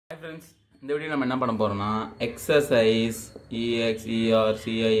friends, இந்த video நம்ம என்ன பண்ண போறோம்னா exercise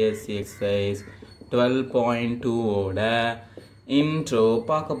EXERCIS exercise 12.2 ஓட intro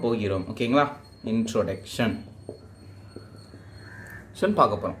பார்க்க போகிறோம். ஓகேங்களா? introduction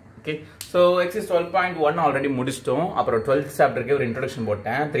பார்க்க போறோம். ஓகே. So exercise 12.1 ஆல்ரெடி முடிச்சிட்டோம். அப்புறம் 12th சாப்டருக்கு ஒரு இன்ட்ரோடக்ஷன்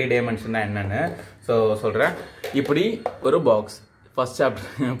போட்டேன். 3 டைமென்ஷன்னா என்னன்னு சொல்றேன். இப்படி ஒரு பாக்ஸ் ஃபர்ஸ்ட்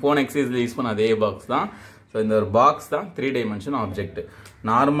சாப்டர் போன எக்ஸசைஸ்ல யூஸ் பண்ண அதே பாக்ஸ் தான். ஸோ இந்த ஒரு பாக்ஸ் தான் 3 டைமென்ஷன் ஆப்ஜெக்ட்.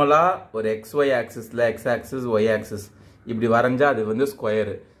 நார்மலாக ஒரு XY ஆக்சிஸில் X axis Y axis இப்படி வரைஞ்சா அது வந்து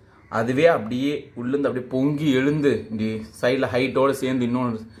ஸ்கொயரு. அதுவே அப்படியே உள்ளேருந்து அப்படியே பொங்கி எழுந்து இப்படி சைடில் ஹைட்டோடு சேர்ந்து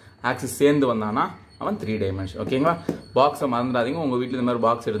இன்னொன்று ஆக்சிஸ் சேர்ந்து வந்தானா அவன் 3 டைமென்ஷன். ஓகேங்களா? பாக்ஸை மறந்துடாதீங்க. உங்கள் வீட்டில் இந்த மாதிரி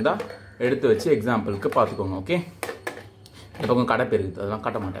பாக்ஸ் இருந்தால் எடுத்து வச்சு எக்ஸாம்பிளுக்கு பார்த்துக்கோங்க. ஓகே, இப்போ உங்கள் கடை பேர் இருக்குது, அதெல்லாம்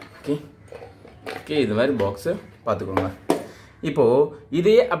காட்ட மாட்டேன். ஓகே ஓகே, இது மாதிரி பாக்ஸு பார்த்துக்கோங்க. இப்போது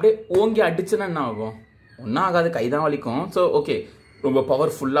இதையே அப்படியே ஓங்கி அடிச்சுன்னா என்ன ஆகும்? ஒன்றும் ஆகாது, கைதான் வலிக்கும். ஸோ ஓகே, ரொம்ப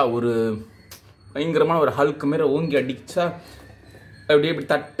பவர்ஃபுல்லாக ஒரு பயங்கரமான ஒரு ஹல்க்கு மாரி ஓங்கி அடிச்சா அப்படியே இப்படி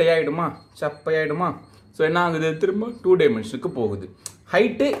தட்டையாயிடுமா, சப்பையாயிடுமா? ஸோ என்ன ஆகுது? திரும்ப 2 டைமென்ஷனுக்கு போகுது.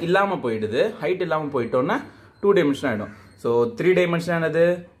 ஹைட்டு இல்லாமல் போயிடுது. ஹைட் இல்லாமல் போயிட்டோன்னா 2 டைமென்ஷன் ஆகிடும். ஸோ 3 டைமென்ஷன் ஆனது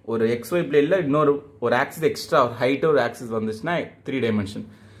ஒரு XY பிளேனில் இன்னொரு ஒரு ஆக்சிஸ் எக்ஸ்ட்ரா ஒரு ஹைட்டு ஒரு ஆக்சிஸ் வந்துச்சுன்னா 3 டைமென்ஷன்.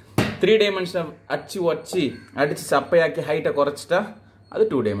 3 டைமென்ஷனை அடித்து சப்பையாக்கி ஹைட்டை குறைச்சிட்டா அது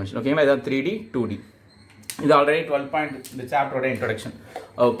 2 டைமென்ஷன். ஓகேங்களா? இதான் 3D 2D. இது ஆல்ரெடி 12 இந்த சாப்டரோட இன்ட்ரோடக்ஷன்.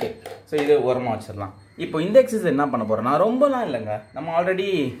 ஓகே, ஸோ இது ஓரமாக வச்சிடலாம். இப்போ இந்த எக்ஸசைஸ் என்ன பண்ண போகிறோம்னா ரொம்பலாம் இல்லைங்க, நம்ம ஆல்ரெடி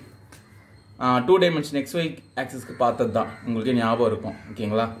 2 டைமென்ஷன் XY ஆக்சிஸ்க்கு பார்த்தது தான், உங்களுக்கு ஞாபகம் இருக்கும்.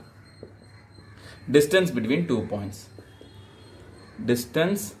 ஓகேங்களா? Distance between 2 points.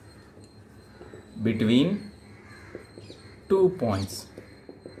 Distance between 2 points.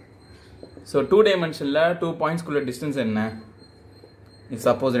 So 2 டைமென்ஷனில் 2 பாயிண்ட்ஸ்குள்ள distance என்ன?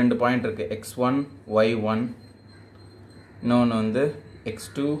 சப்போஸ் 2 பாயிண்ட் இருக்குது, X1 Y1, இன்னொன்று வந்து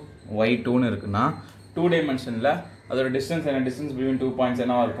X2 Y2ன்னு இருக்குன்னா 2 டைமென்ஷனில் அதோட டிஸ்டன்ஸ் என்ன? டிஸ்டன்ஸ் பிட்வீன் 2 பாயிண்ட்ஸ்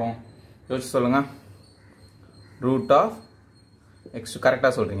என்னவா இருக்கும்? யோசிச்சு சொல்லுங்கள். ரூட் ஆஃப் X2,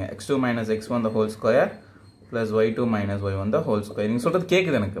 கரெக்டாக சொல்கிறீங்க, X2 minus X1 the whole square plus Y2 minus Y1 the whole square. நீங்கள் சொல்கிறது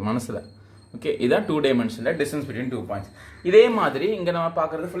கேட்குது எனக்கு மனசில். ஓகே, இதான் 2 டைமென்ஷனில் டிஸ்டன்ஸ் பிட்வீன் 2 பாயிண்ட்ஸ். இதே மாதிரி இங்கே நம்ம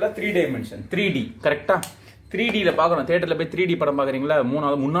பார்க்குறது ஃபுல்லாக 3 டைமென்ஷன் 3D. கரெக்டாக 3Dயில் பார்க்குறோம். தேட்டரில் போய் 3D படம் பார்க்குறீங்களா?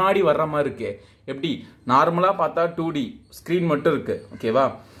 முன்னாடி வர்ற மாதிரி இருக்கு. எப்படி நார்மலாக பார்த்தா 2D ஸ்க்ரீன் மட்டும் இருக்கு. ஓகேவா?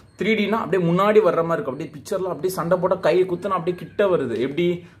 3Dனா அப்படியே முன்னாடி வர்ற மாதிரி இருக்கு. அப்படியே பிக்சர்லாம் அப்படியே சண்டை போட்ட கையை குத்துனா அப்படியே கிட்ட வருது. எப்படி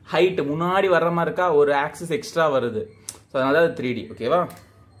ஹைட் முன்னாடி வர்ற மாதிரி இருக்கா, ஒரு ஆக்சிஸ் எக்ஸ்ட்ரா வருது. ஸோ அதனால அது 3D. ஓகேவா?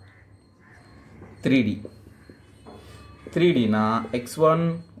 3Dனா X1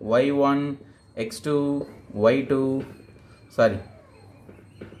 Y1 X2 Y2 sorry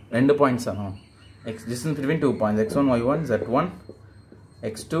 2 points ஆகும். Distance between 2 points, X1 Y1 Z1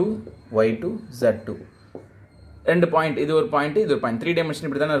 X2 Y2 Z2. 2 point, இது ஒரு பாயிண்ட், இது ஒரு பாயிண்ட். 3 டைமென்ஷன்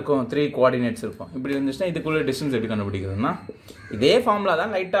இப்படி தானே இருக்கும், 3 கோஆர்டினேட்ஸ் இருக்கும். இப்படி இருந்துச்சுன்னா இதுக்குள்ள டிஸ்டன்ஸ் எப்படி கண்டுபிடிக்கிறதுனா இதே ஃபார்முலா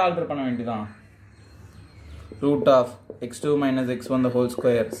தான், லைட்டாக ஆல்டர் பண்ண வேண்டியதான். Root of X2 minus X1 the whole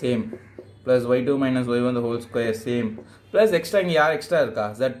square same plus Y2 minus Y1 the whole square same plus extra இங்கே யார் எக்ஸ்ட்ரா இருக்கா?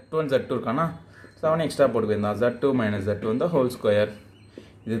 Z1 Z2 இருக்கானா? 7 எக்ஸ்ட்ரா போட்டு போயிருந்தான். Z2 minus Z1 the whole square.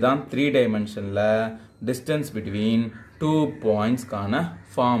 இதுதான் 3 டைமென்ஷனில் டிஸ்டன்ஸ் பிட்வீன் 2 பாயிண்ட்ஸ்க்கான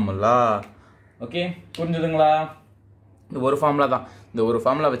ஃபார்முலா. ஓகே, புரிஞ்சுதுங்களா? இது ஒரு ஃபார்முலா தான். இந்த ஒரு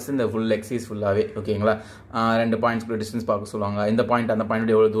ஃபார்முலா வச்சு இந்த ஃபுல் எக்ஸசைஸ் ஃபுல்லாகவே. ஓகேங்களா? 2 பாயிண்ட்ஸ்க்குள்ள டிஸ்டன்ஸ் பார்க்க சொல்லுவாங்க. இந்த பாயிண்ட் அந்த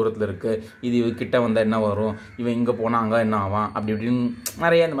பாயிண்ட் எவ்வளோ தூரத்தில் இருக்குது, இது கிட்ட வந்தால் என்ன வரும், இவன் இங்கே போனால் அங்கே என்ன ஆவான், அப்படி இப்படின்னு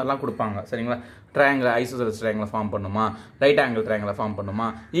நிறைய இந்த மாதிரிலாம் கொடுப்பாங்க. சரிங்களா? ட்ரையாங்கிள் ஐசோசெலஸ் ட்ரையாங்கிளை ஃபார்ம் பண்ணுமா, ரைட் ஆங்கிள் ட்ரையாங்கிளை ஃபார்ம் பண்ணுமா,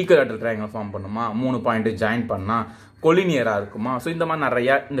 ஈக்குவலேட்டரல் ட்ரையாங்கிளை ஃபார்ம் பண்ணுமா, 3 பாயிண்ட்டு ஜாயின் பண்ணால் கொலினியராக இருக்குமா? ஸோ இந்த மாதிரி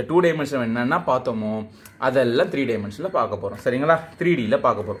நிறையா இந்த 2 டைமென்ஷன் என்னென்னா பார்த்தோமோ அதெல்லாம் 3 டைமென்ஷனில் பார்க்க போகிறோம். சரிங்களா? 3Dயில்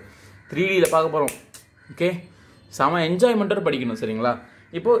பார்க்க போகிறோம். 3Dயில் பார்க்க போகிறோம். ஓகே, செம என்ஜாய்மெண்ட்டோட படிக்கணும். சரிங்களா?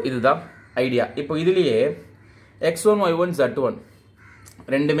 இப்போது இதுதான் ஐடியா. இப்போ இதுலேயே X1 Y1 Z1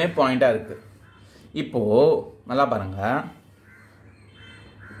 ரெண்டுமே பாயிண்ட்டாக இருக்குது. இப்போது நல்லா பாருங்கள்,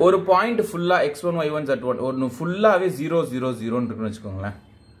 ஒரு பாயிண்ட் ஃபுல்லாக X1 Y1 Z1 ஒன்று ஃபுல்லாகவே 0 0 0ன்னு இருக்குன்னு வச்சுக்கோங்களேன்.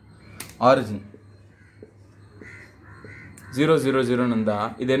 ஆரிஜின் 0 0 0ன்னு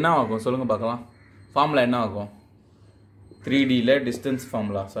இருந்தால் இது என்ன ஆகும் சொல்லுங்கள் பார்க்கலாம். ஃபார்முலா என்ன ஆகும்? 3Dயில் டிஸ்டன்ஸ்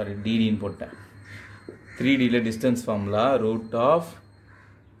ஃபார்முலா, சாரி டிடின்னு போட்டேன். 3Dயில் distance formula root of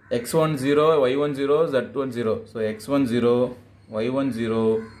X1 0 Y1 0 Z1 0. So X1 0 Y1 0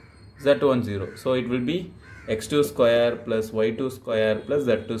 Z1 0. So it will be X2 square plus Y2 square plus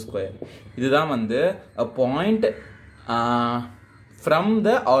Z2 square. இதுதான் வந்து a point from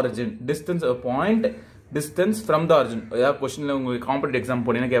the origin. Distance a point distance from the origin. ஏதாவது கொஸ்டினில் உங்களுக்கு competitive exam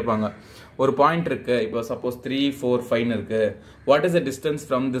போனீங்கன்னா கேட்பாங்க. ஒரு point இருக்குது, இப்போ சப்போஸ் 3 4 5 இருக்குது, what is the distance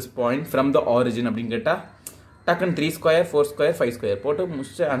from this point from the origin அப்படின்னு கேட்டால் டக்குன்னு 3 ஸ்கொயர் 4 ஸ்கொயர் 5 ஸ்கொயர் போட்டு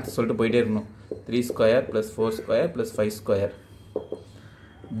முடிச்சு ஆன்சர் சொல்லிட்டு போயிட்டே இருக்கணும். 3 square plus 4 square plus 5 square.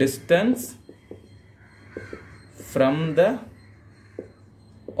 Distance from the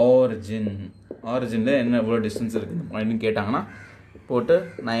origin. ஆரிஜினில் என்ன எவ்வளோ டிஸ்டன்ஸ் இருக்குது அப்படின்னு கேட்டாங்கன்னா போட்டு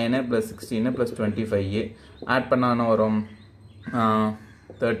 9 + 16 + 25 ஆட் பண்ணால் வரும்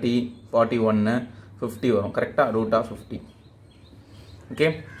 30 41 50 வரும். கரெக்டாக √50. ஓகே,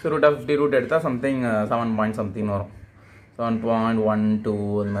 ஸோ √50 ரூட் எடுத்தால் சம்திங் 7 பாயிண்ட் சம்திங் வரும். 7.12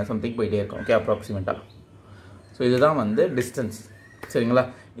 அந்த மாதிரி சம்திங் போயிட்டே இருக்கும். ஓகே, அப்ராக்சிமேட்டாக. ஸோ இதுதான் வந்து டிஸ்டன்ஸ். சரிங்களா,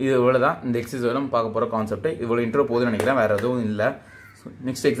 இது இவ்வளோ தான் இந்த எக்ஸசைஸ் நம்ம பார்க்க போகிற கான்செப்ட். இவ்வளோ இன்ட்ரோ போகுதுன்னு நினைக்கிறேன், வேறு எதுவும் இல்லை.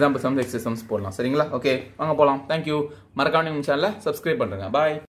 நெக்ஸ்ட் எக்ஸாம்பிள் சம்ஸ் எக்ஸசைஸ் போடலாம். சரிங்களா, ஓகே வாங்க போகலாம். தேங்க்யூ. மறக்காம நம்ம சேனலை சப்ஸ்கிரைப் பண்ணுறேங்க. பாய்.